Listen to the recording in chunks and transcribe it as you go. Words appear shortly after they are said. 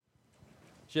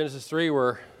Genesis 3,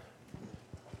 we're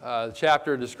the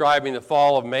chapter describing the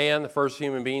fall of man, the first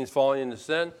human beings falling into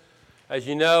sin. As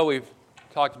you know, we've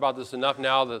talked about this enough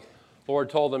now that the Lord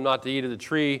told them not to eat of the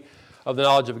tree of the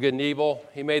knowledge of good and evil.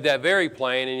 He made that very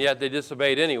plain, and yet they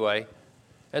disobeyed anyway.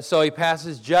 And so he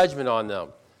passes judgment on them.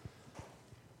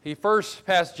 He first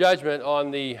passed judgment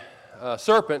on the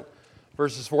serpent,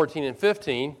 verses 14 and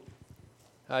 15.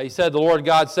 He said, the Lord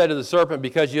God said to the serpent,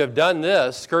 because you have done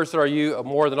this, cursed are you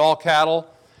more than all cattle,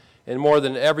 and more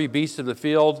than every beast of the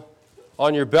field.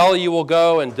 On your belly you will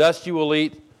go, and dust you will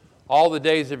eat all the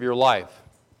days of your life.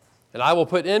 And I will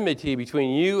put enmity between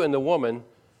you and the woman,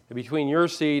 and between your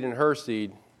seed and her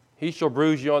seed. He shall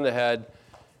bruise you on the head,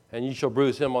 and you shall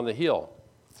bruise him on the heel.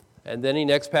 And then he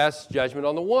next passed judgment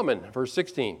on the woman, verse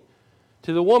 16.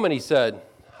 To the woman he said,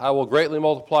 I will greatly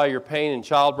multiply your pain in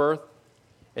childbirth.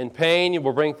 In pain you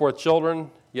will bring forth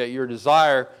children, yet your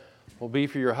desire will be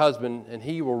for your husband, and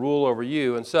he will rule over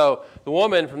you. And so the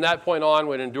woman from that point on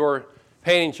would endure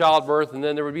pain in childbirth, and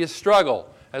then there would be a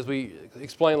struggle, as we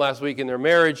explained last week, in their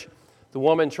marriage. The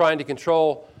woman trying to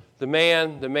control the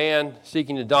man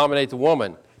seeking to dominate the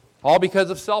woman, all because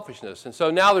of selfishness. And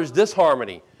so now there's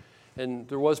disharmony. And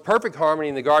there was perfect harmony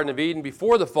in the Garden of Eden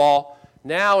before the fall.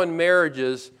 Now in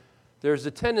marriages, there's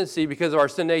a tendency, because of our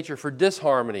sin nature, for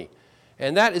disharmony.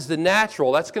 And that is the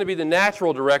natural. That's going to be the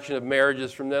natural direction of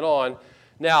marriages from then on.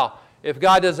 Now, if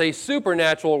God does a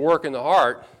supernatural work in the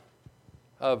heart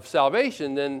of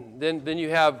salvation, then you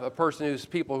have a person who's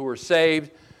people who are saved,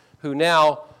 who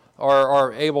now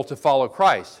are able to follow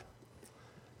Christ.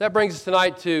 That brings us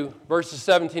tonight to verses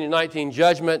 17 and 19.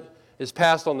 Judgment is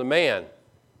passed on the man.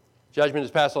 Judgment is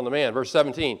passed on the man. Verse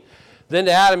 17. Then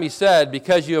to Adam he said,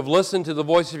 because you have listened to the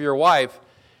voice of your wife,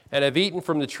 and have eaten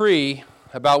from the tree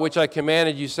about which I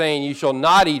commanded you, saying, you shall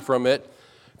not eat from it.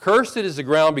 Cursed is the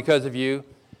ground because of you.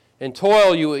 In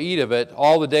toil you will eat of it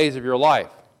all the days of your life.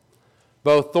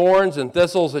 Both thorns and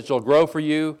thistles it shall grow for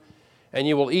you, and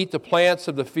you will eat the plants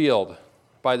of the field.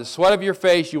 By the sweat of your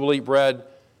face you will eat bread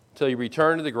till you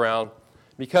return to the ground,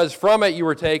 because from it you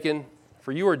were taken,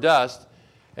 for you are dust,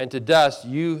 and to dust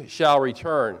you shall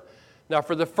return. Now,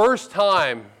 for the first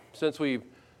time since we've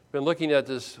been looking at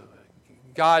this,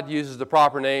 God uses the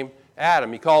proper name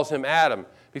Adam. He calls him Adam.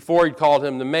 Before he'd called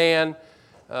him the man.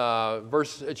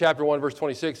 Chapter 1, verse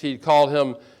 26, he'd called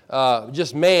him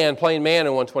just man, plain man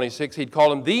in 126. He'd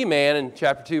called him the man in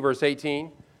chapter 2, verse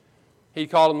 18.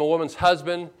 He'd called him the woman's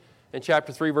husband in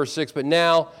chapter 3, verse 6. But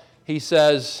now he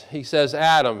says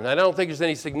Adam. And I don't think there's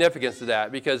any significance to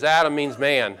that, because Adam means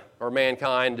man or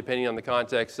mankind, depending on the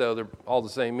context, so they're all the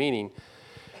same meaning.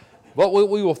 What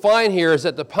we will find here is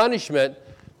that the punishment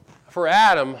for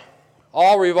Adam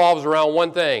all revolves around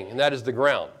one thing, and that is the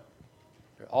ground.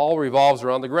 It all revolves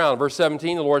around the ground. Verse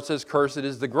 17, the Lord says, cursed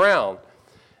is the ground.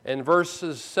 And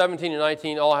verses 17 and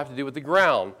 19 all have to do with the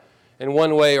ground in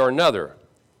one way or another.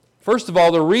 First of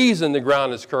all, the reason the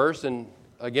ground is cursed, and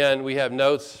again, we have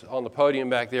notes on the podium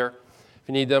back there if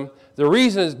you need them. The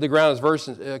reason the ground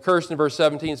is cursed in verse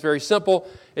 17 is very simple.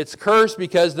 It's cursed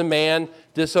because the man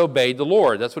disobeyed the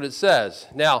Lord. That's what it says.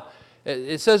 Now,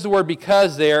 it says the word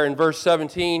because there in verse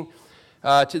 17.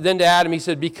 Then to Adam he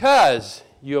said, because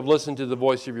you have listened to the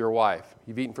voice of your wife,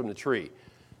 you've eaten from the tree.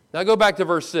 Now go back to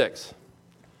verse 6.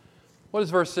 What does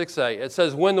verse 6 say? It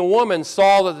says, when the woman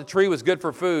saw that the tree was good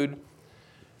for food,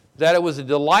 that it was a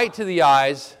delight to the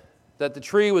eyes, that the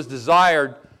tree was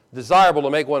desirable to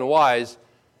make one wise,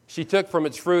 she took from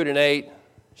its fruit and ate.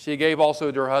 She gave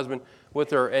also to her husband with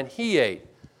her, and he ate.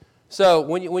 So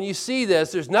when you see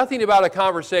this, there's nothing about a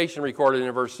conversation recorded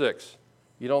in verse 6.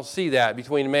 You don't see that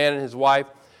between a man and his wife.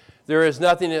 There is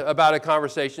nothing about a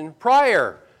conversation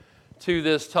prior to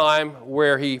this time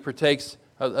where he partakes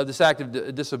of this act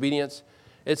of disobedience.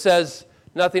 It says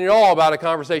nothing at all about a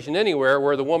conversation anywhere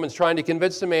where the woman's trying to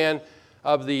convince the man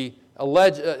of the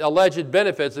alleged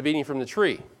benefits of eating from the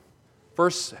tree.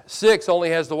 Verse 6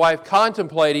 only has the wife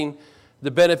contemplating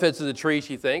the benefits of the tree,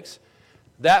 she thinks.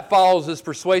 That follows this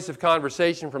persuasive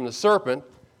conversation from the serpent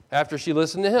after she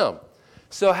listened to him.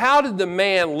 So how did the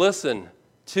man listen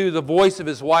to the voice of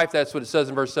his wife? That's what it says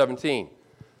in verse 17.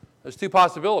 There's two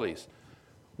possibilities.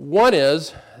 One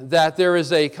is that there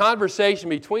is a conversation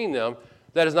between them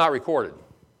that is not recorded.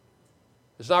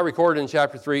 It's not recorded in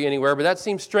chapter 3 anywhere, but that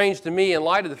seems strange to me in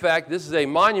light of the fact this is a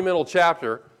monumental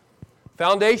chapter,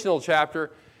 foundational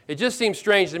chapter. It just seems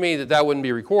strange to me that wouldn't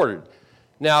be recorded.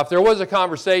 Now, if there was a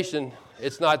conversation,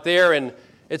 it's not there, and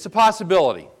it's a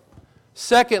possibility.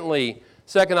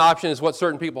 Second option is what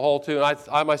certain people hold to, and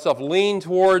I myself lean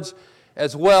towards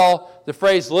as well. The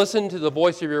phrase, listen to the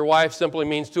voice of your wife, simply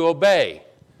means to obey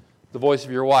the voice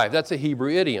of your wife. That's a Hebrew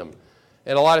idiom.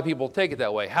 And a lot of people take it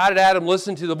that way. How did Adam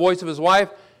listen to the voice of his wife?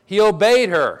 He obeyed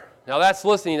her. Now that's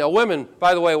listening. Now women,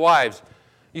 by the way, wives,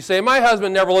 you say, my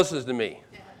husband never listens to me.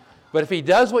 But if he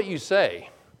does what you say,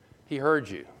 he heard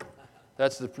you.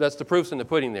 That's the proof's in the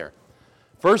pudding there.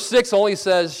 Verse 6 only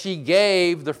says she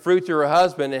gave the fruit to her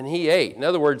husband and he ate. In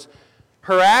other words,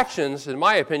 her actions, in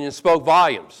my opinion, spoke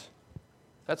volumes.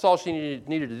 That's all she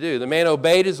needed to do. The man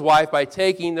obeyed his wife by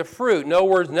taking the fruit. No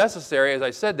words necessary, as I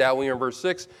said that when we were in verse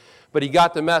 6, but he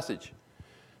got the message.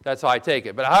 That's how I take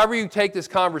it. But however you take this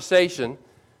conversation,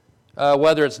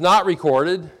 whether it's not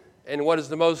recorded in what is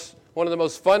one of the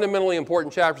most fundamentally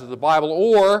important chapters of the Bible,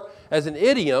 or as an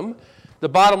idiom, the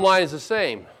bottom line is the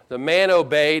same. The man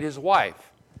obeyed his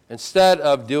wife. Instead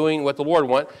of doing what the Lord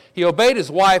wanted, he obeyed his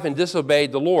wife and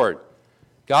disobeyed the Lord.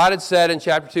 God had said in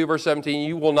chapter 2, verse 17,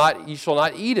 you shall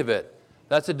not eat of it.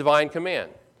 That's a divine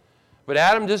command. But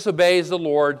Adam disobeys the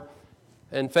Lord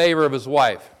in favor of his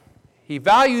wife. He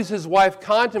values his wife's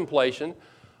contemplation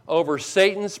over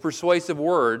Satan's persuasive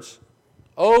words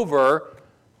over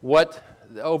what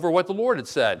the Lord had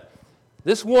said.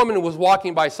 This woman was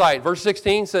walking by sight. Verse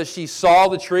 16 says she saw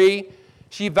the tree.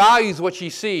 She values what she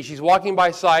sees. She's walking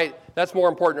by sight. That's more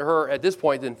important to her at this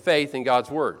point than faith in God's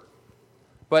word.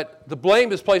 But the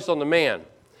blame is placed on the man.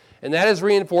 And that is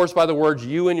reinforced by the words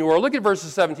you and your. Look at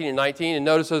verses 17 and 19 and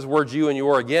notice those words you and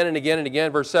your again and again and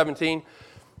again. Verse 17.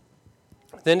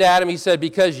 Then to Adam he said,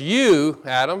 because you,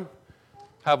 Adam,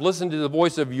 have listened to the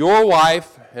voice of your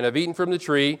wife and have eaten from the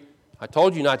tree. I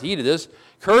told you not to eat of this.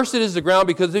 Cursed is the ground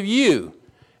because of you.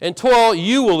 And toil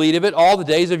you will eat of it all the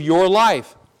days of your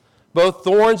life. Both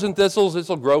thorns and thistles it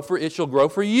shall grow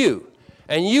for you.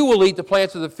 And you will eat the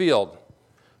plants of the field.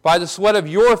 By the sweat of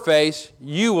your face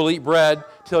you will eat bread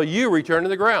till you return to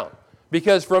the ground.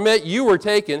 Because from it you were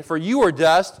taken, for you are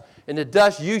dust, and to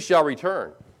dust you shall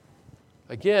return.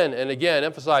 Again and again,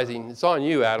 emphasizing, it's on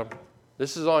you, Adam.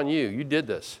 This is on you. You did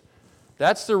this.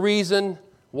 That's the reason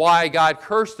why God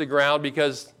cursed the ground,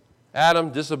 because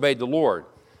Adam disobeyed the Lord.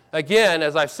 Again,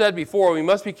 as I've said before, we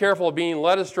must be careful of being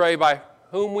led astray by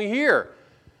whom we hear.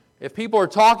 If people are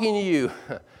talking to you,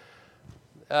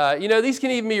 these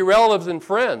can even be relatives and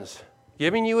friends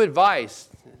giving you advice.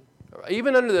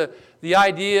 Even under the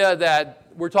idea that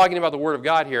we're talking about the Word of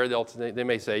God here, they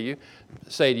may say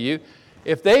to you,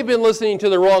 if they've been listening to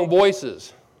the wrong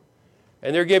voices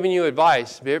and they're giving you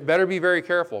advice, better be very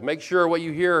careful. Make sure what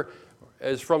you hear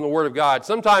is from the Word of God.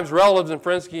 Sometimes relatives and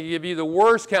friends can give you the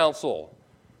worst counsel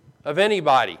of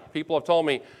anybody. People have told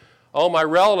me, oh, my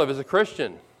relative is a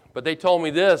Christian, but they told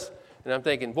me this, and I'm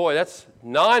thinking, boy, that's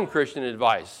non-Christian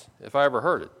advice, if I ever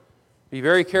heard it. Be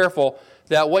very careful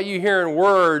that what you hear in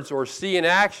words or see in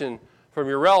action from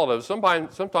your relatives,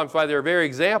 sometimes by their very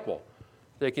example,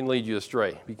 they can lead you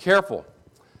astray. Be careful.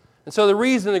 And so the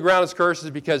reason the ground is cursed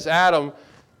is because Adam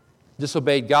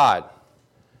disobeyed God.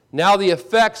 Now the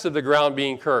effects of the ground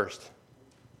being cursed.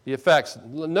 The effects.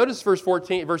 Notice verse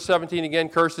 17 again,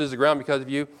 cursed is the ground because of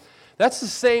you. That's the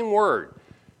same word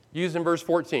used in verse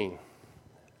 14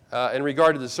 in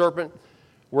regard to the serpent,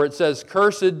 where it says,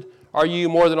 cursed are you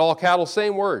more than all cattle,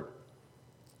 same word.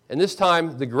 And this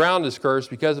time the ground is cursed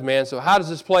because of man. So how does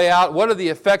this play out? What are the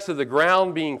effects of the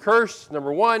ground being cursed?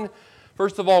 Number one,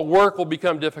 first of all, work will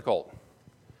become difficult.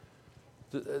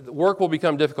 Work will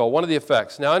become difficult, one of the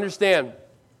effects. Now understand,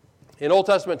 in Old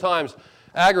Testament times,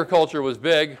 agriculture was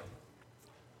big.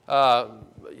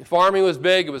 Farming was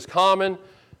big. It was common.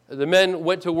 The men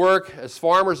went to work as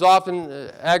farmers often in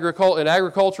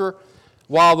agriculture,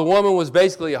 while the woman was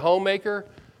basically a homemaker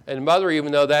and mother,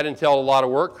 even though that entailed a lot of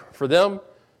work for them.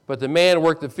 But the man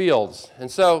worked the fields.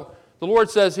 And so the Lord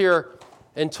says here,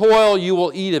 and toil you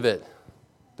will eat of it.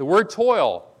 The word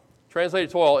toil, translated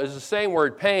toil, is the same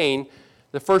word pain.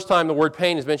 The first time the word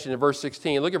pain is mentioned in verse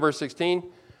 16. Look at verse 16.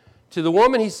 To the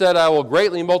woman he said, I will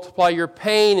greatly multiply your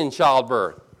pain in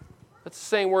childbirth. That's the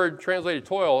same word translated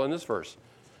toil in this verse.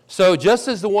 So just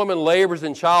as the woman labors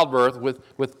in childbirth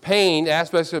with pain,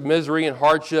 aspects of misery and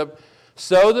hardship,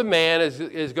 so the man is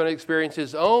going to experience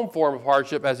his own form of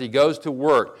hardship as he goes to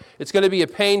work. It's going to be a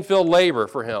pain-filled labor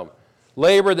for him.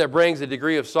 Labor that brings a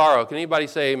degree of sorrow. Can anybody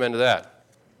say amen to that?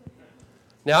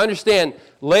 Now understand,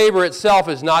 labor itself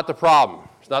is not the problem.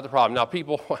 It's not the problem. Now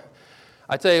people,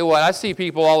 I tell you what, I see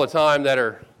people all the time that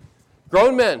are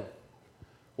grown men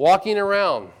walking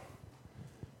around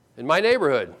in my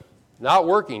neighborhood, not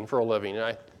working for a living.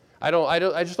 And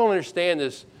I just don't understand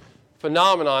this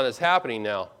phenomenon that's happening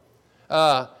now.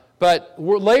 But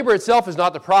labor itself is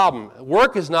not the problem.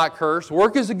 Work is not cursed.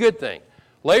 Work is a good thing.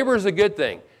 Labor is a good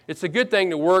thing. It's a good thing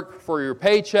to work for your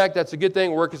paycheck. That's a good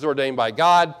thing. Work is ordained by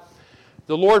God.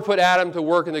 The Lord put Adam to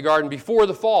work in the garden before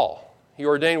the fall. He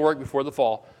ordained work before the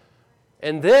fall.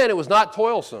 And then it was not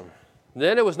toilsome.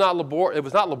 Then it was not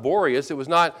laborious. It was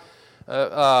not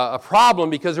a problem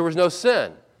because there was no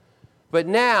sin. But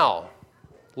now,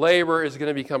 labor is going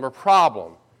to become a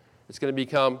problem. It's going to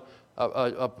become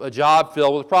a job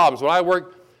filled with problems. When I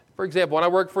worked, for example, when I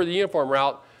worked for the uniform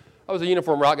route, I was a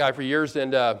uniform route guy for years,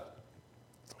 and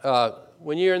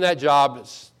when you're in that job,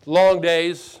 it's long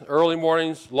days, early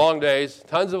mornings, long days,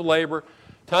 tons of labor,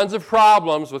 tons of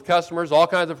problems with customers, all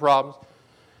kinds of problems.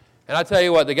 And I tell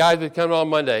you what, the guys would come on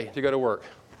Monday to go to work,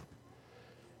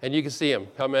 and you can see them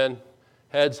come in,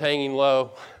 heads hanging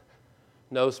low,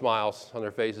 no smiles on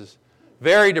their faces,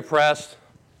 very depressed,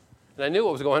 and I knew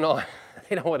what was going on.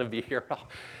 They don't want to be here.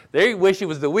 They wish it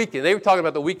was the weekend. They were talking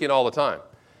about the weekend all the time.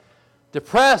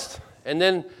 Depressed, and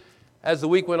then as the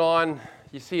week went on,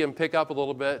 you see them pick up a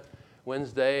little bit.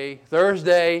 Wednesday,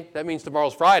 Thursday, that means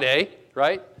tomorrow's Friday,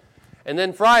 right? And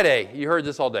then Friday, you heard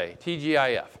this all day,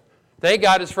 TGIF. Thank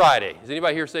God it's Friday. Does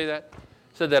anybody here say that?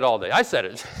 Said that all day. I said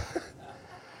it.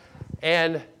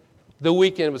 And the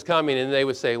weekend was coming, and they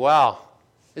would say, wow.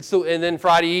 And then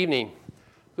Friday evening,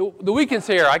 the weekend's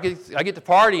here. I get to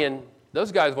party, and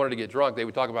those guys wanted to get drunk. They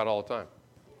would talk about it all the time.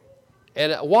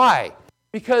 And why?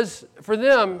 Because for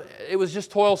them, it was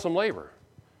just toilsome labor.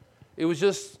 It was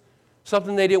just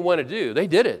something they didn't want to do. They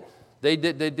did it. They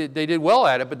did well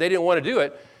at it, but they didn't want to do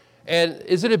it. And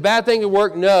is it a bad thing to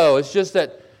work? No. It's just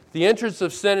that the entrance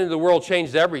of sin into the world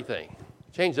changed everything.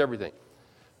 Changed everything.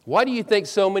 Why do you think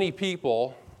so many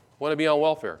people want to be on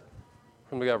welfare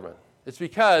from the government? It's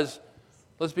because,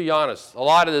 let's be honest, a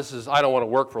lot of this is I don't want to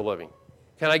work for a living.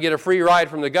 Can I get a free ride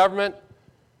from the government?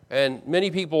 And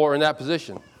many people are in that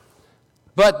position.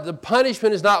 But the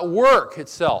punishment is not work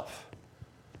itself,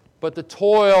 but the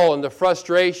toil and the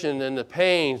frustration and the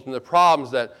pains and the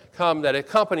problems that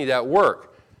accompany that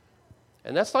work.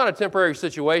 And that's not a temporary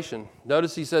situation.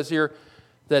 Notice he says here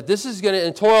that this is going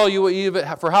to toil you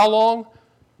for how long?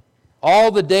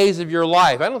 All the days of your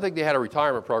life. I don't think they had a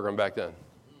retirement program back then.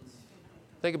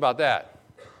 Think about that.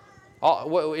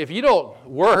 If you don't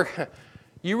work,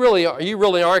 you really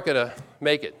aren't going to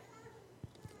make it.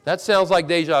 That sounds like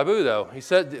deja vu, though. He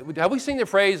said, have we seen the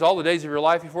phrase, all the days of your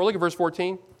life before? Look at verse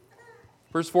 14.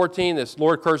 Verse 14, this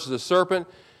Lord curses the serpent.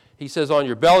 He says, on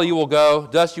your belly you will go,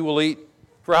 dust you will eat.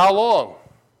 For how long?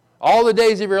 All the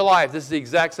days of your life. This is the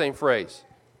exact same phrase.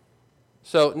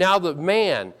 So now the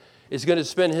man is going to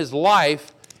spend his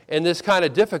life in this kind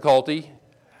of difficulty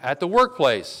at the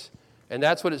workplace. And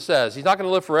that's what it says. He's not going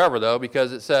to live forever, though,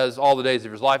 because it says all the days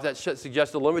of his life. That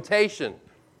suggests a limitation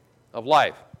of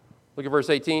life. Look at verse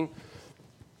 18.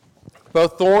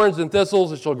 Both thorns and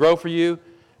thistles shall grow for you,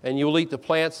 and you will eat the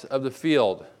plants of the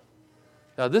field.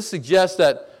 Now, this suggests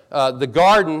that the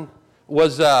garden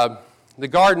was going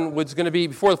to be,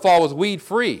 before the fall, was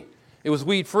weed-free. It was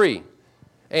weed-free.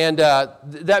 And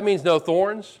that means no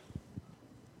thorns,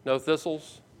 no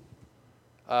thistles,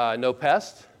 no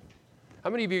pests. How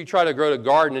many of you try to grow a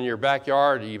garden in your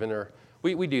backyard even? Or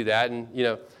we do that, and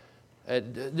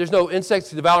there's no insects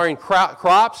devouring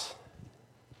crops.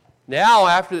 Now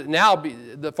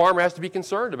the farmer has to be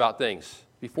concerned about things.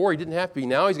 Before he didn't have to be.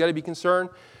 Now he's got to be concerned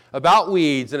about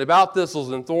weeds and about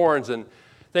thistles and thorns and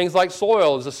things like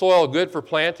soil. Is the soil good for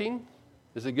planting?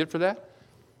 Is it good for that?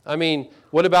 I mean,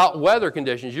 what about weather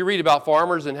conditions? You read about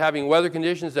farmers and having weather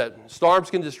conditions that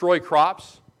storms can destroy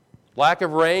crops. Lack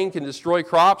of rain can destroy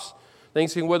crops.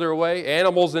 Things can wither away.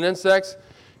 Animals and insects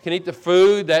can eat the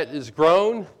food that is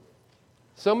grown.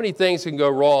 So many things can go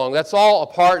wrong. That's all a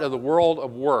part of the world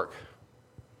of work.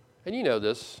 And you know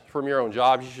this from your own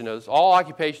jobs. You should know this. All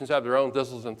occupations have their own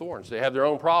thistles and thorns. They have their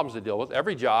own problems to deal with.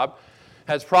 Every job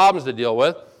has problems to deal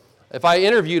with. If I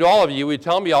interviewed all of you, we'd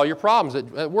tell me all your problems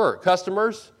at work.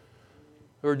 Customers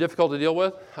who are difficult to deal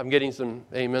with. I'm getting some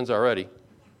amens already.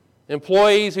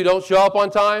 Employees who don't show up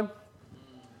on time,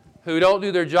 who don't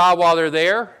do their job while they're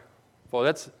there. Well,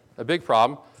 that's a big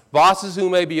problem. Bosses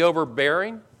who may be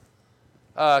overbearing.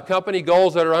 Company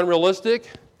goals that are unrealistic,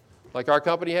 like our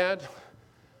company had.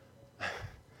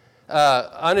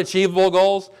 Unachievable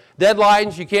goals.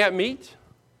 Deadlines you can't meet.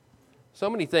 So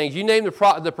many things. You name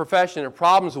the profession, and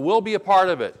problems will be a part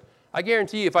of it. I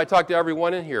guarantee you, if I talk to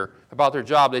everyone in here about their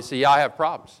job, they say, yeah, I have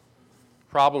problems.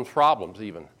 Problems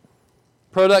even.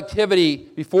 Productivity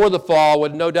before the fall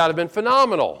would no doubt have been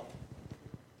phenomenal.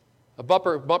 A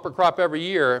bumper crop every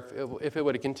year if it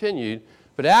would have continued.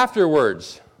 But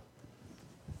afterwards,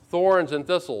 thorns and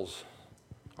thistles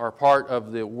are part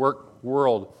of the work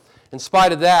world. In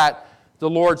spite of that, the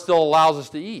Lord still allows us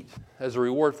to eat as a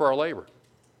reward for our labor.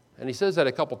 And he says that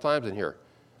a couple times in here.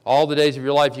 All the days of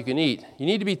your life you can eat. You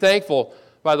need to be thankful,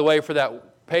 by the way, for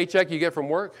that paycheck you get from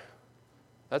work.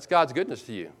 That's God's goodness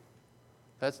to you.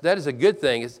 That is a good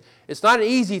thing. It's not an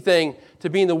easy thing to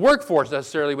be in the workforce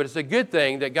necessarily, but it's a good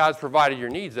thing that God's provided your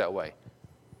needs that way.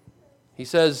 He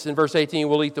says in verse 18,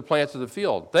 we'll eat the plants of the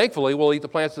field. Thankfully, we'll eat the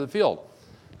plants of the field,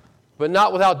 but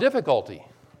not without difficulty,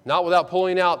 not without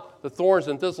pulling out the thorns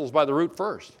and thistles by the root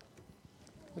first.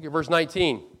 Look at verse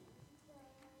 19.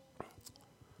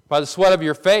 By the sweat of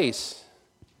your face,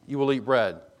 you will eat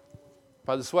bread.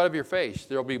 By the sweat of your face,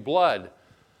 there will be blood,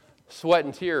 sweat,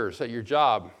 and tears at your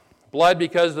job. Blood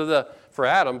because for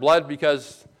Adam, blood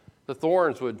because the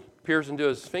thorns would pierce into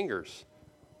his fingers.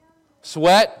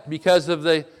 Sweat because of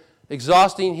the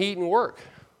exhausting heat and work.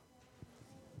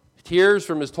 Tears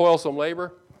from his toilsome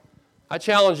labor. I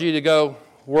challenge you to go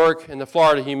work in the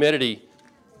Florida humidity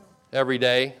every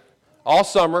day, all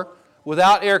summer,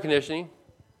 without air conditioning,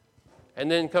 and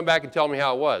then come back and tell me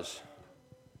how it was.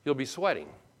 You'll be sweating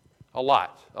a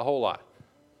lot, a whole lot.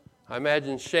 I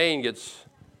imagine Shane gets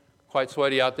quite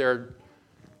sweaty out there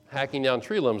hacking down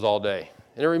tree limbs all day.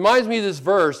 And it reminds me of this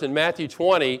verse in Matthew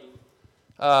 20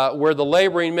 where the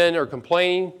laboring men are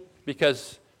complaining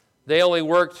because they only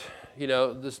worked,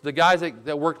 the guys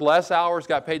that worked less hours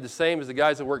got paid the same as the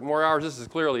guys that worked more hours. This is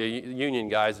clearly a union,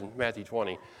 guys, in Matthew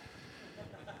 20.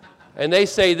 And they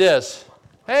say this,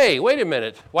 hey, wait a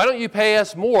minute, why don't you pay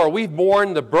us more? We've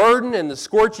borne the burden and the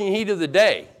scorching heat of the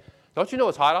day. Don't you know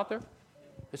it's hot out there?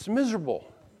 It's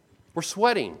miserable. We're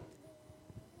sweating.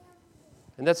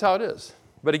 And that's how it is.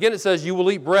 But again, it says, you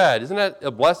will eat bread. Isn't that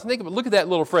a blessing? Look at that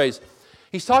little phrase.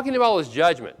 He's talking about his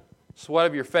judgment. Sweat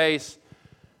of your face,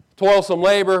 toilsome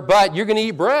labor, but you're going to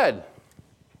eat bread.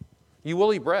 You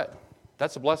will eat bread.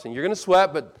 That's a blessing. You're going to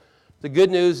sweat, but the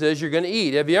good news is you're going to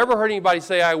eat. Have you ever heard anybody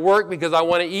say, I work because I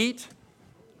want to eat?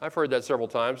 I've heard that several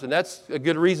times, and that's a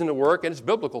good reason to work, and it's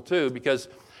biblical too, because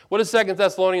what does 2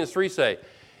 Thessalonians 3 say?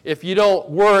 If you don't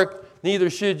work, neither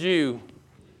should you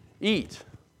eat.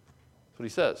 That's what he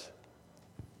says.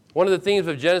 One of the themes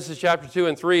of Genesis chapter 2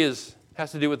 and 3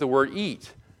 has to do with the word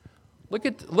eat. Look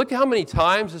at how many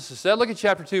times this is said. Look at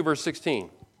chapter 2, verse 16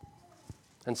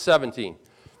 and 17.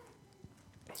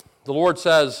 The Lord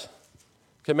says,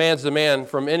 commands the man,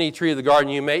 from any tree of the garden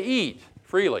you may eat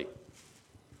freely.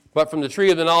 But from the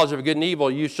tree of the knowledge of good and evil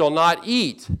you shall not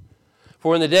eat.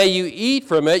 For in the day you eat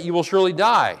from it, you will surely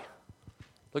die.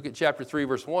 Look at chapter 3,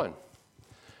 verse 1.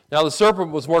 Now the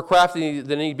serpent was more crafty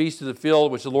than any beast of the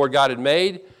field which the Lord God had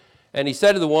made. And he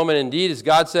said to the woman, indeed, as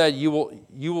God said,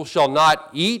 you shall not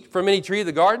eat from any tree of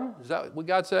the garden. Is that what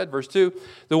God said? Verse 2.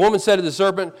 The woman said to the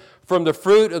serpent, from the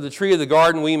fruit of the tree of the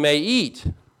garden we may eat.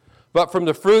 But from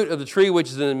the fruit of the tree which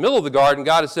is in the middle of the garden,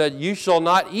 God has said, you shall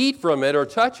not eat from it or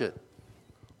touch it.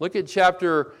 Look at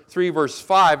chapter 3, verse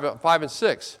 5 and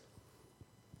 6.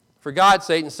 For God,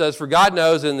 Satan says, for God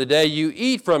knows in the day you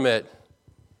eat from it,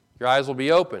 your eyes will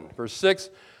be opened. Verse 6,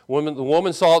 the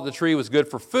woman saw that the tree was good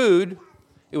for food.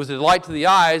 It was a delight to the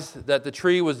eyes, that the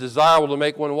tree was desirable to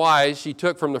make one wise. She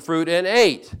took from the fruit and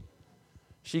ate.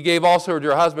 She gave also to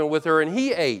her husband with her, and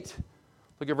he ate.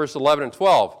 Look at verse 11 and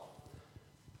 12.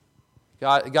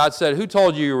 God said, who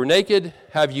told you were naked?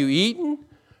 Have you eaten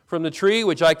from the tree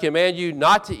which I command you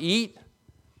not to eat?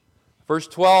 Verse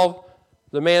 12,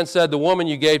 the man said, the woman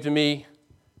you gave to me,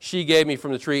 she gave me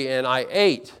from the tree, and I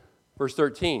ate. Verse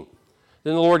 13,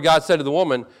 then the Lord God said to the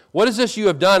woman, what is this you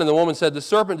have done? And the woman said, the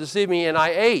serpent deceived me, and I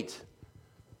ate.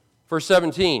 Verse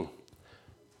 17,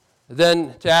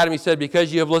 then to Adam he said,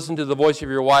 because you have listened to the voice of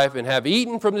your wife and have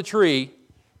eaten from the tree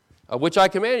of which I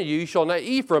commanded you, you shall not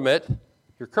eat from it.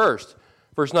 You're cursed.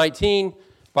 Verse 19,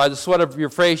 by the sweat of your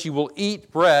face you will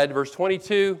eat bread. Verse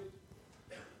 22,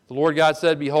 the Lord God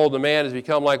said, behold, the man has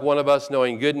become like one of us,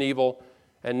 knowing good and evil,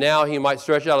 and now he might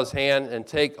stretch out his hand and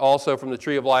take also from the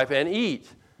tree of life and eat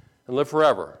and live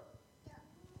forever.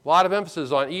 A lot of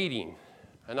emphasis on eating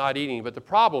and not eating, but the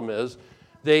problem is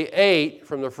they ate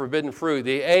from the forbidden fruit.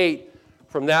 They ate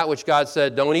from that which God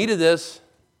said, don't eat of this,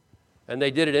 and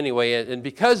they did it anyway. And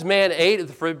because man ate of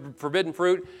the forbidden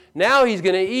fruit, now he's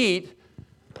going to eat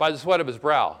by the sweat of his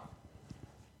brow.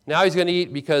 Now he's going to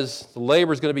eat because the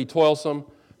labor is going to be toilsome.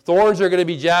 Thorns are going to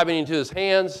be jabbing into his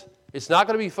hands. It's not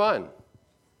going to be fun.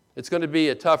 It's going to be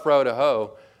a tough row to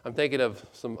hoe. I'm thinking of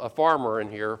a farmer in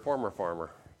here, a former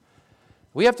farmer.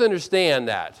 We have to understand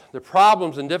that the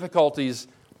problems and difficulties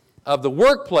of the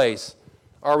workplace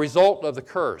are a result of the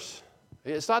curse.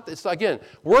 Again,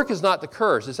 work is not the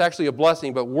curse. It's actually a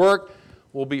blessing, but work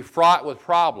will be fraught with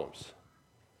problems.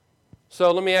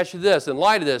 So let me ask you this. In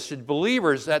light of this, should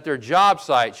believers at their job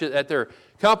site, at their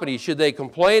company, should they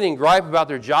complain and gripe about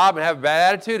their job and have a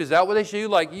bad attitude? Is that what they should do?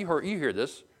 Like you hear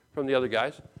this from the other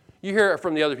guys. You hear it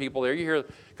from the other people there. You hear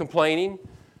complaining.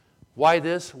 Why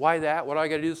this? Why that? What do I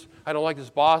got to do? This? I don't like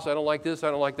this boss. I don't like this. I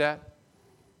don't like that.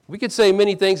 We could say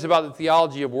many things about the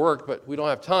theology of work, but we don't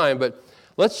have time. But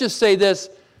let's just say this.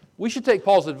 We should take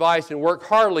Paul's advice and work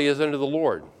heartily as unto the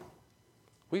Lord.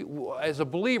 As a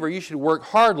believer, you should work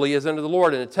heartily as unto the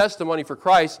Lord, and a testimony for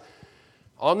Christ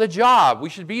on the job. We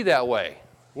should be that way.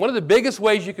 One of the biggest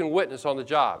ways you can witness on the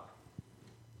job,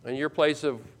 in your place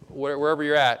of wherever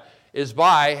you're at, is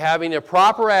by having a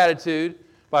proper attitude,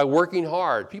 by working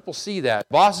hard. People see that.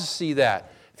 Bosses see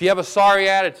that. If you have a sorry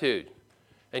attitude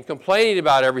and complaining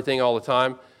about everything all the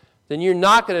time, then you're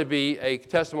not going to be a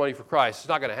testimony for Christ. It's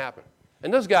not going to happen.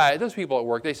 And those people at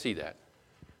work, they see that.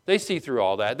 They see through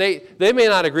all that. They may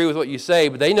not agree with what you say,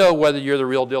 but they know whether you're the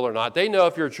real deal or not. They know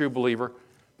if you're a true believer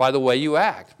by the way you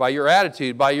act, by your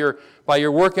attitude, by your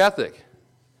work ethic.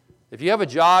 If you have a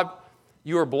job,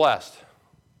 you are blessed.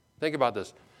 Think about this.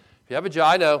 If you have a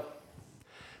job,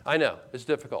 I know, it's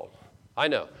difficult. I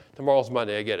know, tomorrow's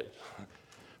Monday, I get it.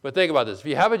 But think about this. If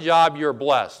you have a job, you're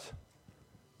blessed.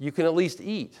 You can at least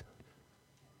eat.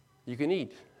 You can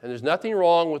eat. And there's nothing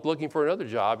wrong with looking for another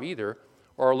job either,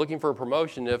 or looking for a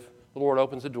promotion if the Lord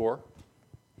opens the door.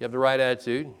 You have the right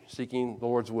attitude, seeking the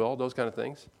Lord's will, those kind of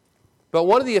things. But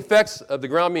one of the effects of the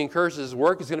ground being cursed is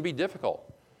work is going to be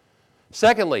difficult.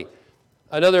 Secondly,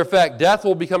 another effect, death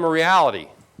will become a reality.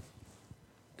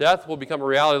 Death will become a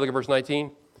reality. Look at verse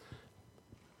 19.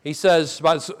 He says,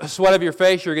 by the sweat of your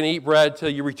face you're going to eat bread till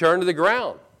you return to the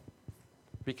ground.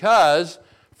 Because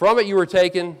from it you were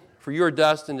taken, for you are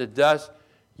dust, and to dust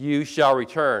you shall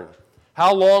return.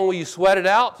 How long will you sweat it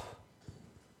out?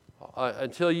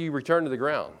 Until you return to the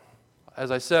ground. As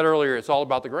I said earlier, it's all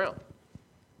about the ground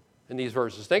in these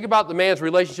verses. Think about the man's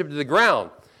relationship to the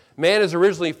ground. Man is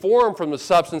originally formed from the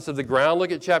substance of the ground.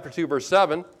 Look at chapter 2, verse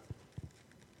 7.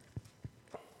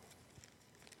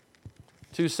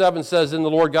 2:7 says, "In the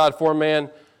Lord God formed man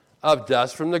of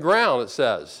dust from the ground," it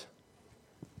says.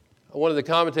 One of the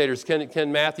commentators,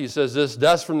 Ken Matthews, says this,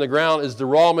 "Dust from the ground is the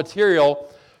raw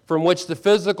material from which the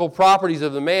physical properties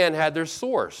of the man had their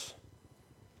source."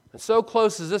 And so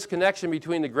close is this connection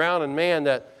between the ground and man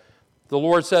that the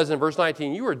Lord says in verse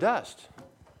 19, you are dust.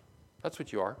 That's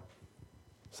what you are.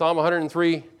 Psalm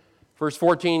 103, verse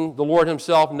 14, the Lord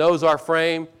himself knows our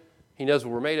frame. He knows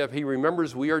what we're made of. He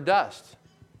remembers we are dust.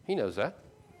 He knows that.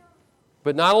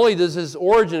 But not only does his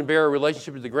origin bear a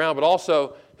relationship to the ground, but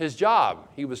also his job.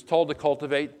 He was told to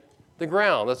cultivate the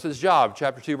ground. That's his job,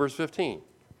 chapter 2, verse 15.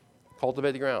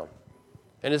 Cultivate the ground.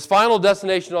 And his final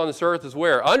destination on this earth is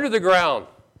where? Under the ground.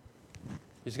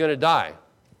 He's going to die.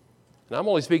 And I'm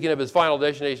only speaking of his final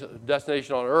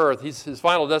destination on earth. His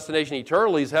final destination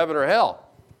eternally is heaven or hell.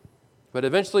 But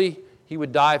eventually, he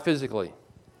would die physically.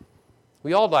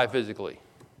 We all die physically,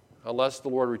 unless the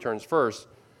Lord returns first,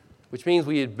 which means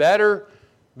we had better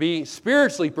be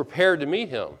spiritually prepared to meet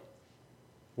him.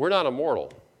 We're not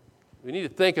immortal. We need to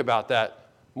think about that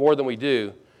more than we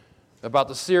do, about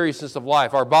the seriousness of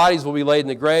life. Our bodies will be laid in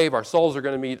the grave. Our souls are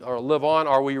going to meet or live on.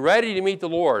 Are we ready to meet the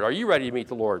Lord? Are you ready to meet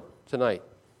the Lord tonight?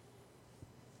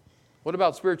 What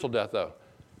about spiritual death, though?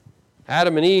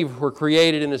 Adam and Eve were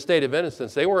created in a state of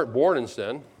innocence. They weren't born in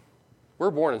sin.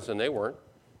 We're born in sin. They weren't.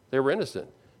 They were innocent.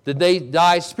 Did they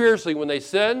die spiritually when they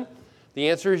sinned? The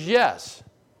answer is yes.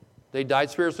 They died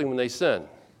spiritually when they sinned.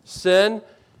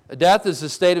 Death is a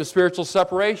state of spiritual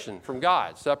separation from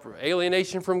God,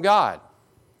 alienation from God.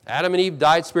 Adam and Eve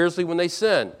died spiritually when they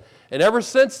sinned. And ever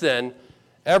since then,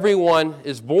 everyone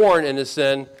is born into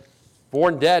sin,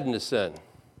 born dead into sin.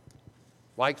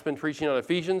 Mike's been preaching on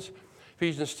Ephesians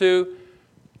 2.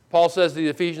 Paul says to the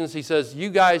Ephesians, he says,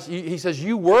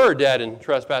 you were dead in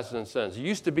trespasses and sins. You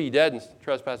used to be dead in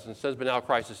trespasses and sins, but now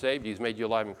Christ has saved you. He's made you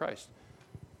alive in Christ.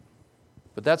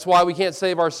 But that's why we can't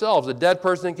save ourselves. A dead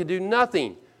person can do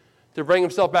nothing to bring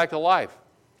himself back to life.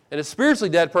 And a spiritually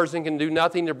dead person can do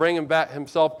nothing to bring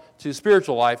himself to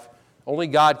spiritual life. Only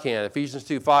God can. Ephesians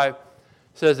 2:5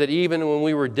 says that even when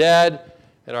we were dead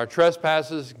in our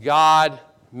trespasses, God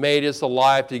made us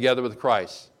alive together with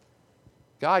Christ.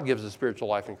 God gives us spiritual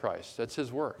life in Christ. That's his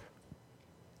work.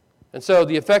 And so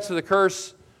the effects of the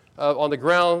curse on the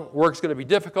ground, work is going to be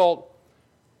difficult.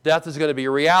 Death is going to be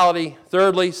a reality.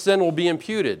 Thirdly, sin will be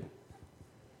imputed.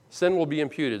 Sin will be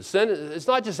imputed. Sin, it's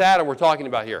not just Adam we're talking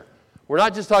about here. We're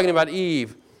not just talking about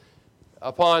Eve,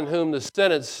 upon whom the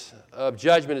sentence of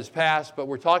judgment is passed, but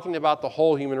we're talking about the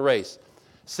whole human race.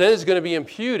 Sin is going to be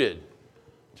imputed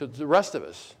to the rest of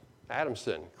us. Adam's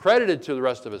sin. Credited to the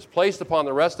rest of us. Placed upon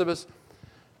the rest of us.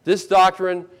 This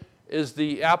doctrine is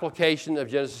the application of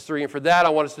Genesis 3. And for that, I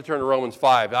want us to turn to Romans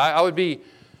 5. I would be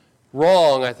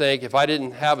wrong, I think, if I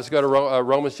didn't have us go to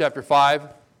Romans chapter 5.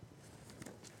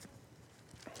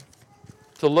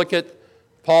 to look at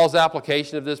Paul's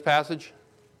application of this passage?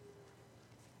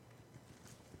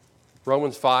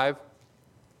 Romans 5.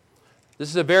 This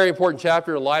is a very important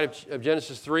chapter in light of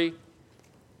Genesis 3.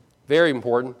 Very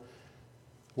important.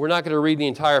 We're not going to read the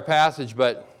entire passage,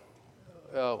 but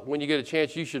when you get a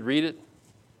chance, you should read it.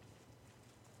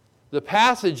 The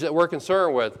passage that we're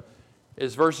concerned with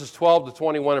is verses 12 to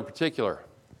 21 in particular.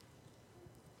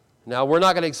 Now, we're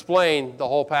not going to explain the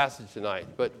whole passage tonight,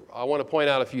 but I want to point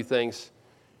out a few things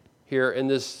here in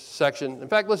this section. In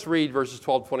fact, let's read verses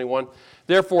 12 to 21.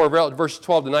 Therefore, verses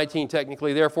 12 to 19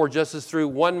 technically, therefore, just as through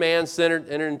one man sin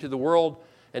entered into the world,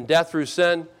 and death through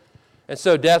sin, and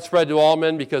so death spread to all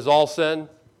men because all sin.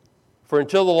 For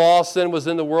until the law, sin was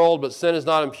in the world, but sin is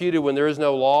not imputed when there is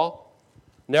no law.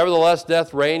 Nevertheless,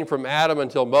 death reigned from Adam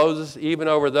until Moses, even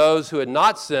over those who had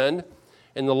not sinned,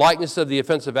 in the likeness of the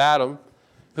offense of Adam,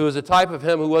 who is a type of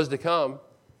him who was to come.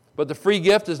 But the free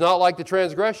gift is not like the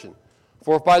transgression.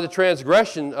 For if by the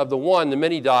transgression of the one the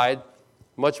many died,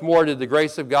 much more did the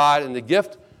grace of God and the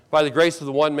gift by the grace of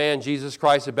the one man, Jesus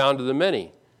Christ, abound to the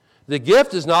many. The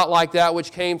gift is not like that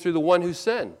which came through the one who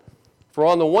sinned. For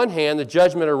on the one hand, the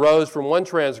judgment arose from one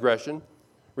transgression,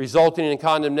 resulting in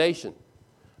condemnation.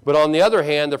 But on the other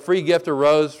hand, the free gift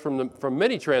arose from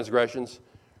many transgressions,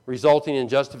 resulting in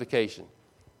justification.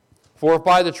 For if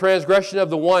by the transgression of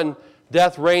the one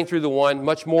death reigned through the one,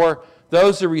 much more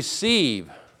those who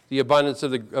receive the abundance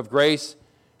of grace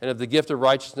and of the gift of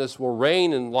righteousness will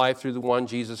reign in life through the one,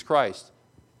 Jesus Christ.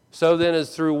 So then,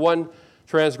 as through one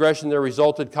transgression there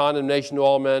resulted condemnation to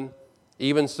all men,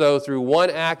 even so through one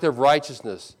act of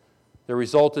righteousness there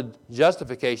resulted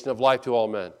justification of life to all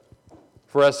men.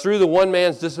 For as through the one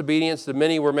man's disobedience the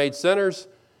many were made sinners,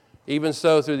 even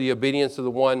so through the obedience of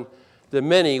the one the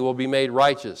many will be made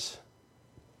righteous.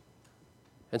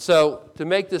 And so, to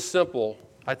make this simple,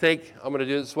 I think I'm going to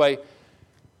do it this way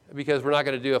because we're not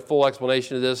going to do a full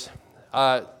explanation of this.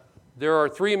 There are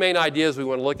three main ideas we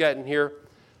want to look at in here.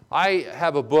 I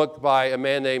have a book by a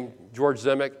man named George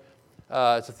Zemek.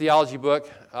 It's a theology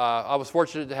book. I was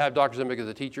fortunate to have Dr. Zemek as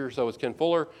a teacher, so was Ken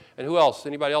Fuller. And who else?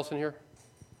 Anybody else in here?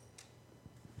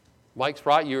 Mike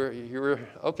Sprott, you were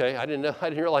okay. I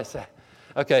didn't realize that.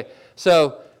 Okay,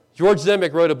 so George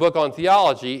Zemek wrote a book on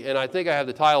theology, and I think I have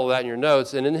the title of that in your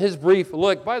notes. And in his brief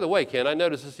look, by the way, Ken, I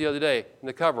noticed this the other day in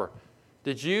the cover.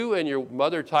 Did you and your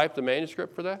mother type the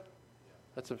manuscript for that?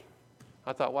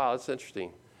 I thought, wow, that's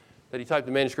interesting that he typed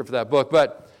the manuscript for that book.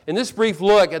 But in this brief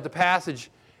look at the passage,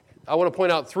 I want to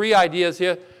point out three ideas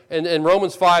here. In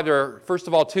Romans 5, there are, first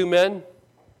of all, two men.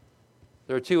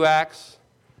 There are two acts.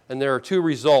 And there are two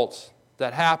results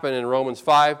that happen in Romans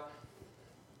 5.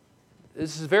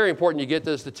 This is very important you get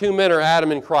this. The two men are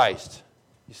Adam and Christ.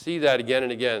 You see that again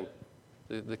and again.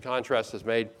 The contrast is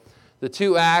made. The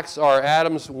two acts are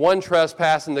Adam's one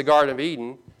trespass in the Garden of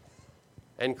Eden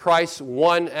and Christ's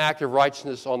one act of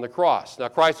righteousness on the cross. Now,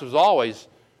 Christ was always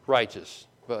righteous,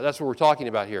 but that's what we're talking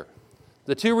about here.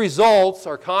 The two results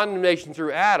are condemnation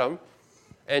through Adam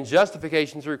and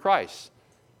justification through Christ.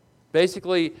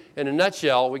 Basically, in a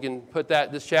nutshell, we can put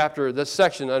this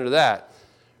section under that.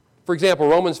 For example,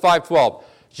 Romans 5:12.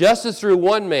 Just as through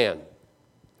one man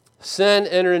sin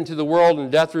entered into the world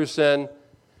and death through sin,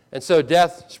 and so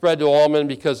death spread to all men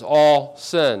because all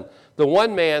sin. The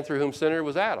one man through whom sin entered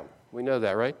was Adam. We know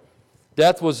that, right?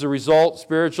 Death was the result,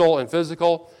 spiritual and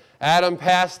physical. Adam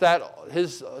passed that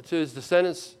to his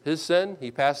descendants, his sin.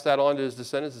 He passed that on to his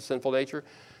descendants, his sinful nature.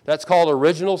 That's called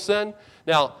original sin.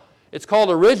 Now, it's called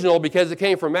original because it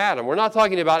came from Adam. We're not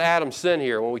talking about Adam's sin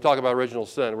here when we talk about original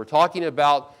sin. We're talking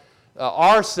about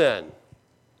our sin.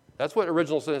 That's what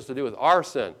original sin has to do with, our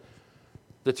sin.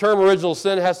 The term original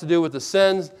sin has to do with the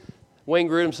sins. Wayne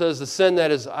Grudem says the sin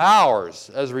that is ours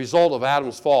as a result of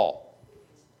Adam's fall.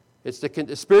 It's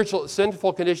the spiritual,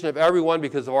 sinful condition of everyone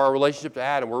because of our relationship to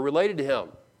Adam. We're related to him.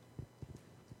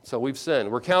 So we've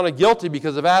sinned. We're counted guilty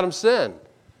because of Adam's sin.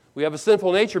 We have a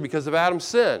sinful nature because of Adam's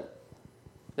sin.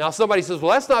 Now somebody says,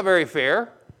 well, that's not very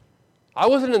fair. I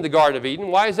wasn't in the Garden of Eden.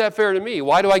 Why is that fair to me?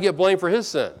 Why do I get blamed for his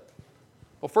sin?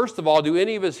 Well, first of all, do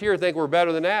any of us here think we're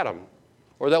better than Adam?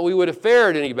 Or that we would have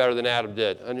fared any better than Adam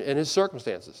did in his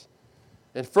circumstances?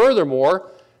 And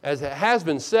furthermore, as it has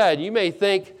been said, you may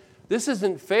think, this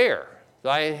isn't fair.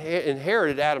 I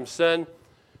inherited Adam's sin,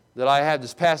 that I had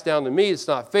this passed down to me. It's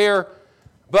not fair.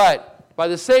 But by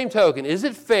the same token, is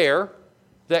it fair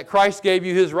that Christ gave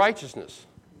you his righteousness?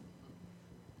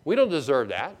 We don't deserve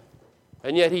that.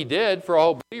 And yet he did for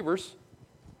all believers.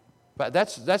 But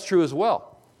that's true as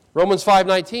well. Romans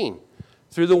 5:19.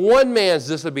 Through the one man's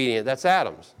disobedience, that's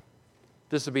Adam's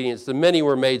disobedience, the many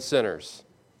were made sinners.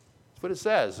 That's what it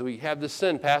says. We have this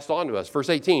sin passed on to us. Verse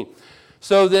 18.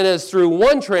 So then as through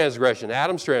one transgression,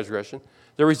 Adam's transgression,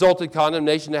 there resulted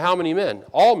condemnation to how many men?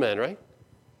 All men, right?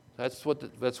 That's what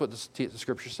the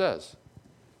Scripture says.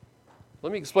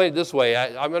 Let me explain it this way.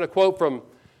 I'm going to quote from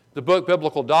the book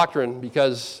Biblical Doctrine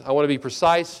because I want to be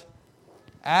precise.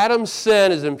 Adam's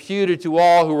sin is imputed to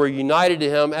all who were united to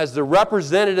him as the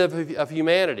representative of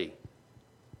humanity.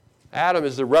 Adam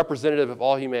is the representative of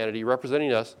all humanity,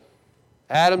 representing us.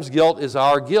 Adam's guilt is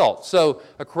our guilt. So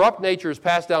a corrupt nature is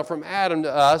passed down from Adam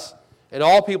to us, and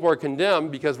all people are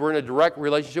condemned because we're in a direct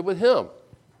relationship with him.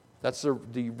 That's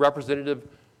the representative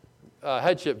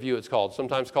headship view, it's called,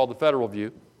 sometimes called the federal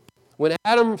view. When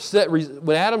Adam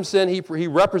sinned, he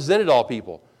represented all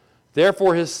people.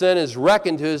 Therefore, his sin is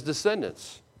reckoned to his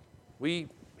descendants. He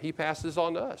passed this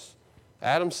on to us.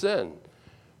 Adam sinned.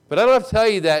 But I don't have to tell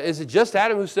you that. Is it just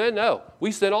Adam who sinned? No.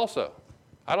 We sin also.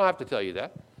 I don't have to tell you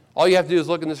that. All you have to do is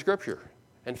look in the Scripture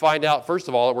and find out, first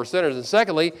of all, that we're sinners. And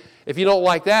secondly, if you don't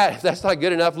like that, if that's not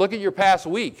good enough, look at your past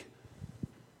week.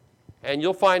 And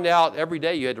you'll find out every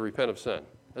day you had to repent of sin,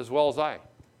 as well as I.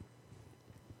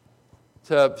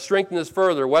 To strengthen this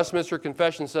further, Westminster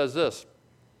Confession says this: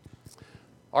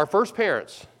 our first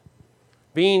parents,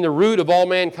 being the root of all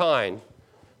mankind,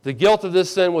 the guilt of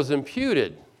this sin was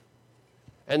imputed,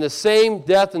 and the same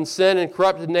death and sin and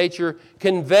corrupted nature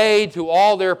conveyed to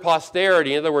all their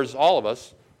posterity. In other words, all of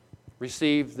us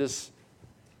receive this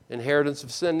inheritance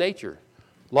of sin nature.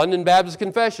 London Baptist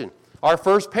Confession, our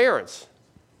first parents,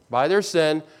 by their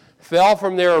sin, fell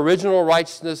from their original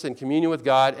righteousness and communion with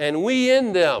God, and we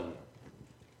in them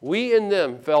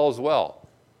fell as well,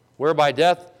 whereby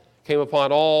death came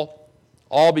upon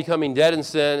all becoming dead in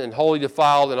sin and wholly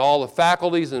defiled in all the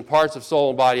faculties and parts of soul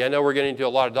and body. I know we're getting into a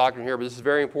lot of doctrine here, but this is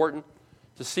very important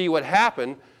to see what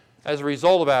happened as a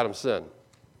result of Adam's sin.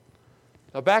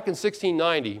 Now, back in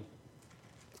 1690,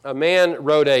 a man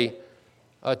wrote a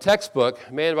textbook,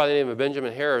 a man by the name of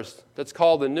Benjamin Harris, that's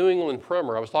called the New England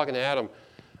Primer. I was talking to Adam.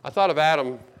 I thought of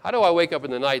Adam. How do I wake up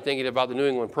in the night thinking about the New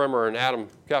England Primer and Adam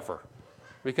Keffer?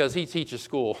 Because he teaches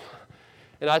school.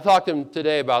 And I talked to him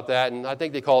today about that, and I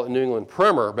think they call it New England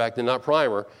Primer back then, not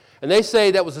Primer. And they say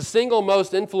that was the single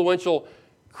most influential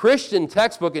Christian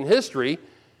textbook in history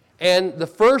and the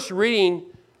first reading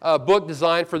book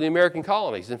designed for the American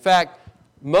colonies. In fact,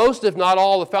 most, if not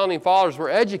all, the founding fathers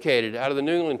were educated out of the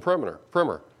New England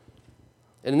Primer.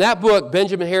 And in that book,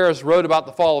 Benjamin Harris wrote about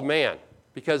the fall of man,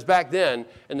 because back then,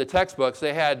 in the textbooks,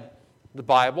 they had the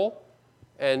Bible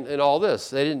and all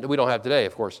this. We don't have today,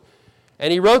 of course.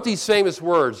 And he wrote these famous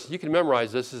words. You can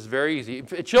memorize this. This is very easy.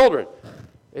 Children,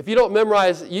 if you don't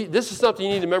memorize, this is something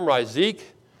you need to memorize. Zeke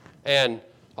and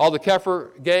all the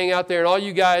Keffer gang out there and all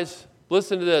you guys,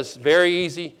 listen to this. Very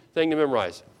easy thing to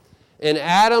memorize. In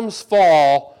Adam's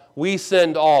fall, we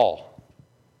sinned all.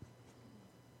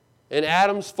 In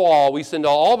Adam's fall, we sinned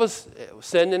all. All of us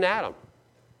sinned in Adam.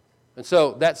 And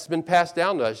so that's been passed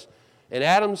down to us. In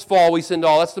Adam's fall, we sinned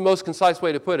all. That's the most concise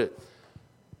way to put it.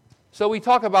 So we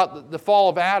talk about the fall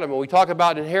of Adam, and we talk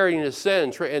about inheriting his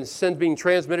sin and sin being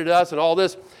transmitted to us and all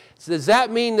this. So does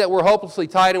that mean that we're hopelessly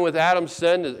tied in with Adam's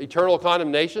sin to eternal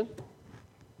condemnation?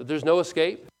 That there's no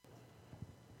escape?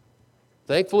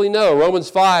 Thankfully, no. Romans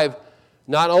 5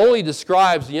 not only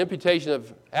describes the imputation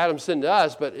of Adam's sin to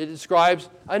us, but it describes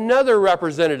another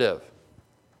representative.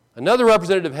 Another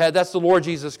representative head, that's the Lord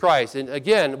Jesus Christ. And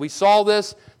again, we saw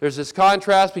this. There's this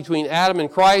contrast between Adam and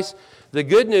Christ. The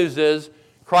good news is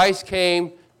Christ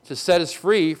came to set us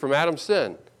free from Adam's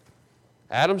sin.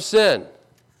 Adam's sin.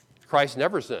 Christ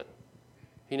never sinned.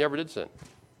 He never did sin.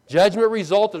 Judgment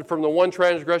resulted from the one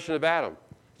transgression of Adam.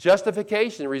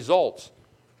 Justification results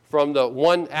from the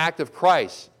one act of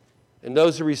Christ and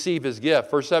those who receive his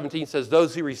gift. Verse 17 says,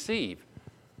 those who receive.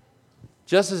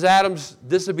 Just as Adam's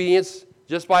disobedience,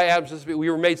 just by Adam's disobedience, we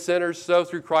were made sinners, so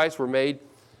through Christ we're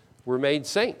made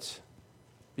saints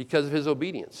because of his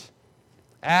obedience.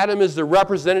 Adam is the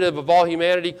representative of all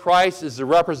humanity. Christ is the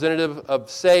representative of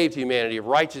saved humanity, of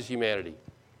righteous humanity.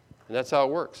 And that's how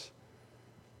it works.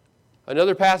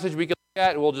 Another passage we can look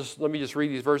at, and let me just read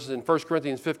these verses in 1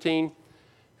 Corinthians 15.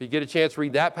 If you get a chance,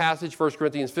 read that passage, 1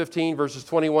 Corinthians 15, verses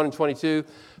 21 and 22.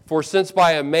 For since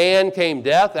by a man came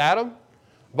death, Adam,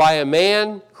 by a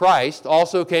man, Christ,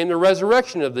 also came the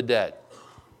resurrection of the dead.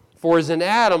 For as in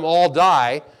Adam all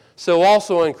die, so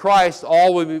also in Christ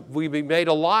all will be made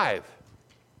alive.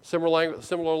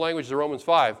 Similar language to Romans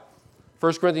 5.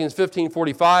 1 Corinthians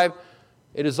 15:45,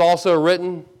 it is also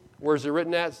written, where is it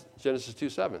written at? Genesis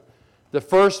 2:7. The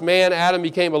first man, Adam,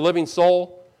 became a living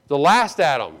soul. The last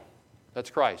Adam,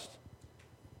 that's Christ,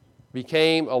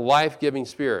 became a life-giving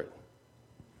spirit.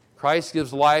 Christ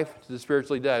gives life to the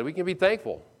spiritually dead. We can be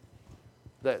thankful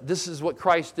That this is what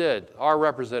Christ did, our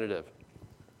representative.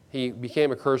 He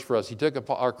became a curse for us. He took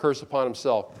our curse upon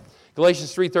himself.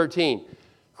 Galatians 3:13,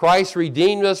 Christ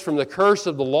redeemed us from the curse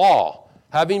of the law,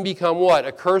 having become what?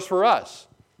 A curse for us.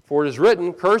 For it is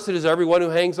written, cursed is everyone who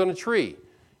hangs on a tree.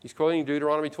 He's quoting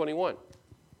Deuteronomy 21.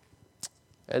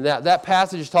 And that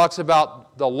passage talks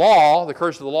about the law, the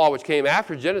curse of the law, which came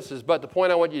after Genesis. But the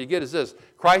point I want you to get is this.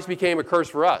 Christ became a curse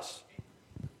for us.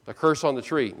 A curse on the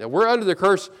tree. Now, we're under the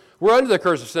curse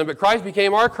of sin, but Christ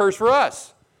became our curse for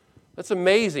us. That's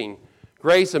amazing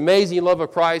grace, amazing love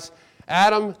of Christ.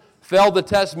 Adam failed the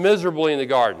test miserably in the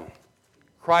garden.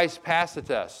 Christ passed the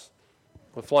test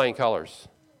with flying colors.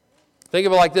 Think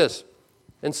of it like this.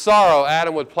 In sorrow,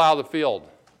 Adam would plow the field.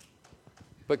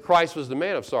 But Christ was the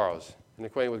man of sorrows and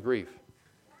acquainted with grief.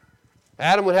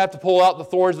 Adam would have to pull out the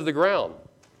thorns of the ground.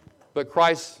 But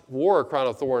Christ wore a crown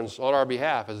of thorns on our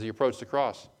behalf as he approached the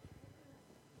cross.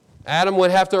 Adam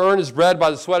would have to earn his bread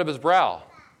by the sweat of his brow.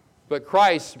 But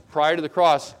Christ, prior to the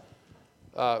cross,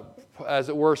 as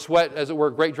it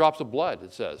were, great drops of blood,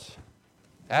 it says.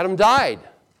 Adam died.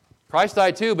 Christ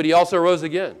died too, but he also rose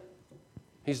again.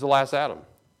 He's the last Adam.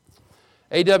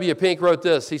 A.W. Pink wrote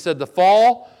this. He said, the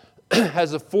fall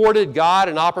has afforded God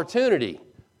an opportunity.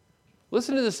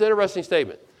 Listen to this interesting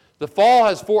statement. The fall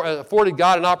has afforded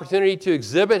God an opportunity to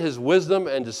exhibit his wisdom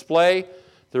and display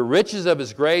the riches of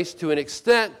his grace to an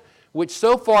extent which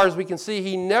so far as we can see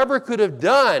he never could have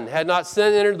done had not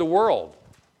sin entered the world.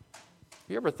 Have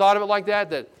you ever thought of it like that?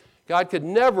 That God could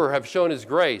never have shown his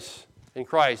grace in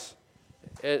Christ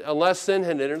unless sin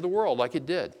had entered the world like it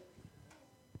did.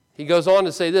 He goes on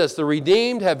to say this, the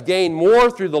redeemed have gained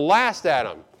more through the last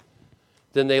Adam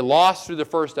than they lost through the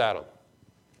first Adam.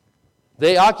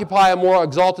 They occupy a more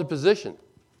exalted position.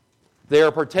 They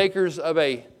are partakers of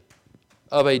a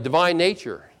divine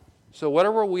nature. So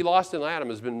whatever we lost in Adam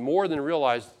has been more than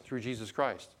realized through Jesus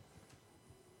Christ.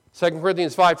 2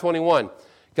 Corinthians 5:21,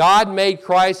 God made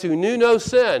Christ who knew no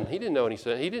sin. He didn't know any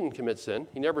sin. He didn't commit sin.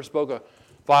 He never spoke a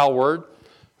vile word.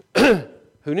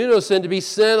 Who knew no sin to be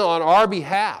sin on our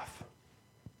behalf.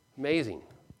 Amazing.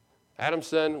 Adam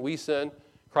sinned, we sinned.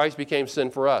 Christ became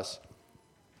sin for us.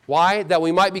 Why? That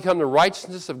we might become the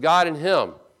righteousness of God in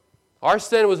him. Our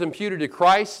sin was imputed to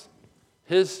Christ.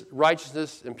 His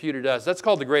righteousness imputed to us. That's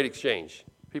called the great exchange.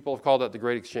 People have called that the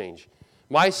great exchange.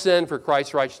 My sin for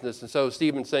Christ's righteousness. And so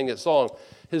Stephen sang that song,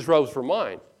 his robes for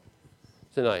mine,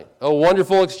 tonight. Oh,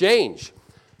 wonderful exchange.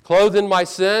 Clothed in my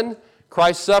sin,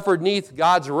 Christ suffered neath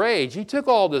God's rage. He took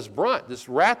all this brunt, this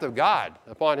wrath of God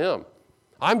upon him.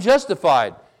 I'm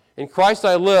justified. In Christ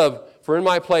I live, for in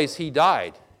my place he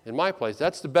died. In my place.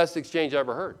 That's the best exchange I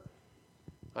ever heard.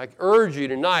 I urge you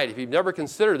tonight, if you've never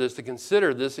considered this, to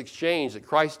consider this exchange that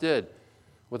Christ did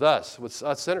with us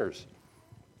sinners.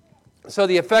 So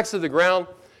the effects of the ground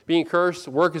being cursed,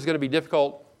 work is going to be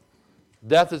difficult.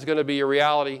 Death is going to be a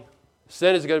reality.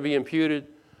 Sin is going to be imputed.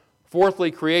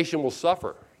 Fourthly, creation will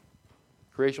suffer.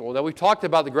 Now we've talked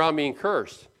about the ground being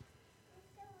cursed.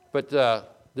 But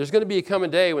there's going to be a coming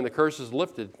day when the curse is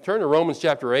lifted. Turn to Romans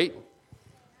chapter 8.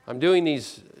 I'm doing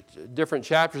these different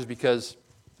chapters because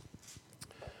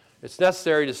it's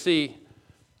necessary to see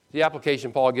the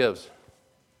application Paul gives.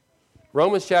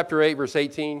 Romans chapter 8, verse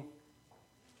 18.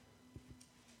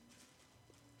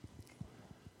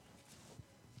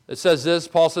 It says this,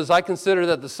 Paul says, I consider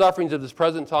that the sufferings of this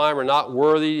present time are not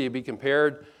worthy to be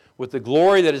compared with the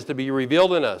glory that is to be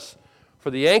revealed in us. For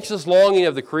the anxious longing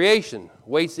of the creation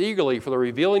waits eagerly for the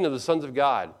revealing of the sons of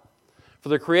God. For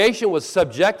the creation was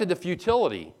subjected to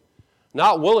futility,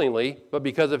 not willingly, but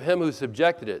because of him who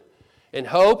subjected it, in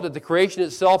hope that the creation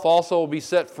itself also will be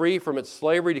set free from its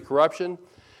slavery to corruption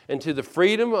and to the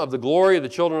freedom of the glory of the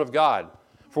children of God.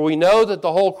 For we know that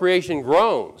the whole creation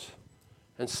groans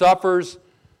and suffers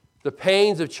the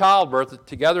pains of childbirth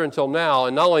together until now.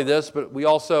 And not only this, but we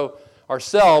also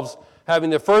ourselves, having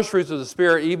the first fruits of the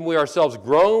Spirit, even we ourselves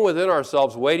groan within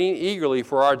ourselves, waiting eagerly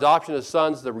for our adoption as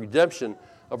sons, the redemption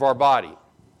of our body.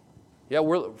 Yeah,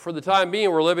 for the time being,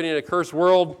 we're living in a cursed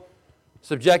world,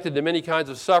 subjected to many kinds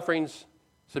of sufferings,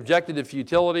 subjected to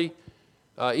futility.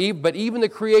 But even the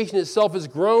creation itself is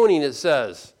groaning, it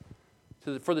says,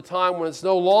 for the time when it's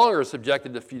no longer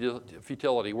subjected to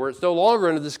futility, where it's no longer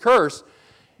under this curse.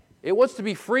 It wants to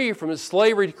be free from its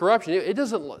slavery to corruption.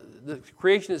 The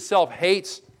creation itself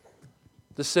hates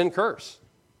the sin curse.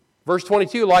 Verse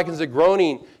 22 likens the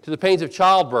groaning to the pains of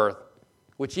childbirth,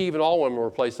 which Eve and all women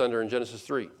were placed under in Genesis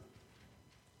 3.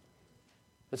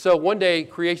 And so one day,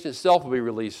 creation itself will be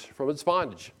released from its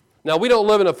bondage. Now, we don't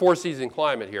live in a four-season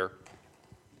climate here.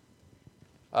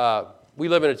 We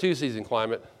live in a two-season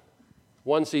climate.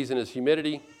 One season is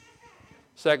humidity.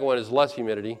 Second one is less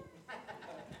humidity.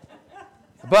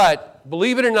 But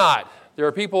believe it or not, there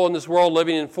are people in this world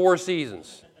living in 4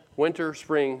 seasons: winter,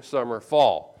 spring, summer,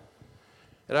 fall.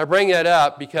 And I bring that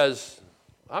up because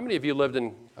how many of you lived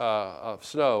in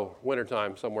snow,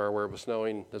 wintertime, somewhere where it was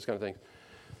snowing, this kind of thing?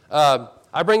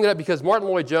 I bring that up because Martin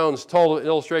Lloyd-Jones told an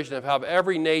illustration of how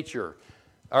every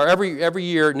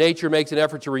year nature makes an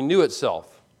effort to renew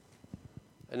itself.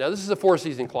 And now this is a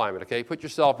 4-season climate, okay? Put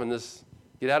yourself in this,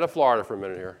 get out of Florida for a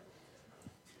minute here.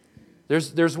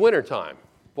 There's wintertime.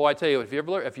 Boy, I tell you,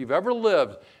 if you've ever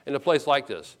lived in a place like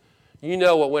this, you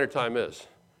know what wintertime is.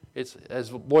 It's,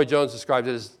 as Lloyd-Jones describes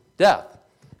it, as death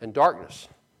and darkness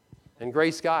and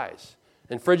gray skies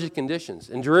and frigid conditions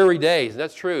and dreary days. And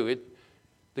that's true.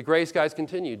 The gray skies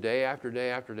continue day after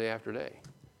day after day after day.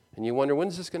 And you wonder,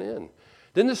 when's this going to end?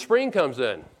 Then the spring comes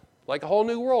in, like a whole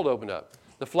new world opened up.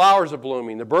 The flowers are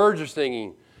blooming. The birds are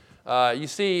singing. You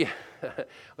see,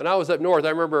 when I was up north, I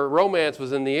remember romance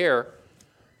was in the air.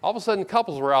 All of a sudden,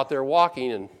 couples were out there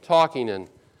walking and talking, and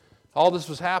all this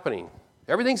was happening.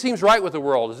 Everything seems right with the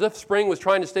world, as if spring was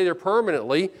trying to stay there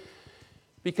permanently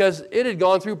because it had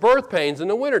gone through birth pains in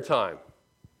the wintertime.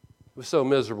 It was so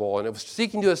miserable, and it was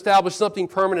seeking to establish something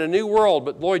permanent, a new world.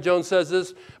 But Lloyd-Jones says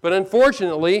this, but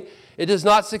unfortunately, it does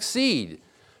not succeed.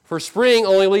 For spring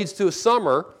only leads to a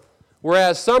summer,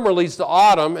 whereas summer leads to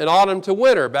autumn, and autumn to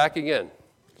winter, back again.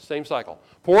 Same cycle.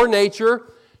 Poor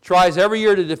nature tries every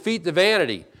year to defeat the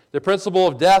vanity, the principle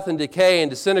of death and decay and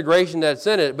disintegration that's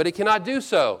in it, but it cannot do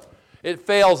so. It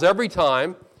fails every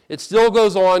time. It still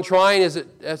goes on trying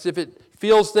as if it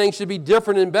feels things should be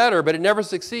different and better, but it never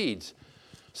succeeds.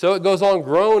 So it goes on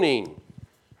groaning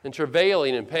and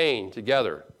travailing in pain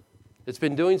together. It's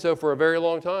been doing so for a very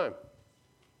long time.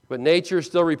 But nature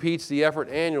still repeats the effort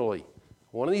annually.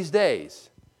 One of these days,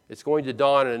 it's going to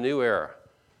dawn in a new era.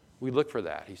 We look for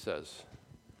that, he says.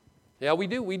 Yeah, we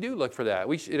do look for that.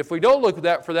 If we don't look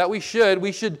for that, we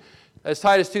should, as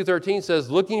Titus 2:13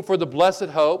 says, looking for the blessed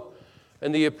hope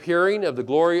and the appearing of the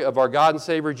glory of our God and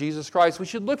Savior Jesus Christ. We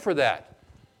should look for that.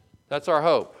 That's our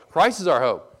hope. Christ is our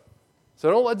hope.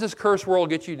 So don't let this cursed world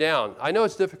get you down. I know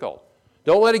it's difficult.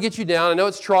 Don't let it get you down. I know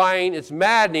it's trying, it's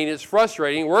maddening, it's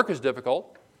frustrating. Work is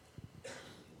difficult.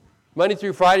 Monday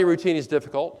through Friday routine is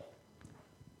difficult.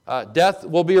 Death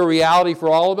will be a reality for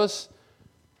all of us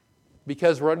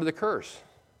because we're under the curse.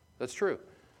 That's true.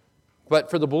 But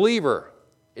for the believer,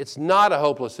 it's not a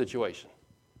hopeless situation.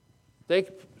 Think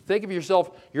of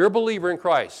yourself, you're a believer in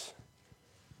Christ.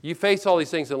 You face all these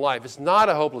things in life. It's not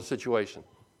a hopeless situation.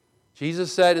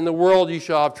 Jesus said, in the world you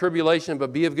shall have tribulation,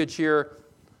 but be of good cheer,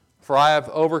 for I have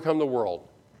overcome the world.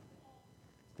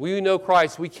 We who know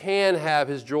Christ, we can have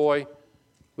his joy,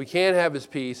 we can have his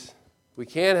peace, we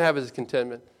can have his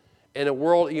contentment in a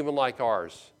world even like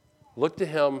ours. Look to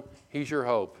him. He's your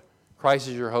hope. Christ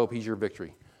is your hope. He's your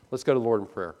victory. Let's go to the Lord in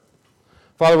prayer.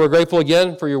 Father, we're grateful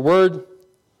again for your word.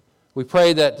 We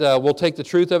pray that we'll take the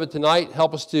truth of it tonight.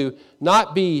 Help us to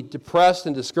not be depressed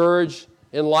and discouraged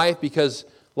in life because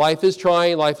life is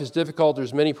trying, life is difficult.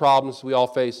 There's many problems we all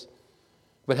face.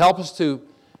 But help us to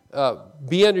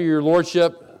be under your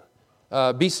lordship,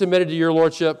 be submitted to your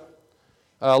lordship,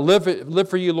 live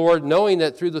for you, Lord, knowing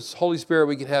that through the Holy Spirit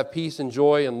we can have peace and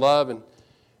joy and love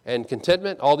and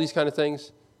contentment, all these kind of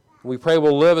things. We pray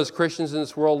we'll live as Christians in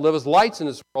this world, live as lights in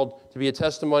this world to be a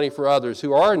testimony for others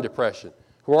who are in depression,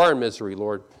 who are in misery,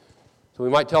 Lord. So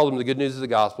we might tell them the good news of the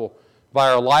gospel by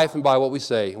our life and by what we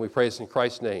say. And we pray this in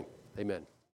Christ's name. Amen.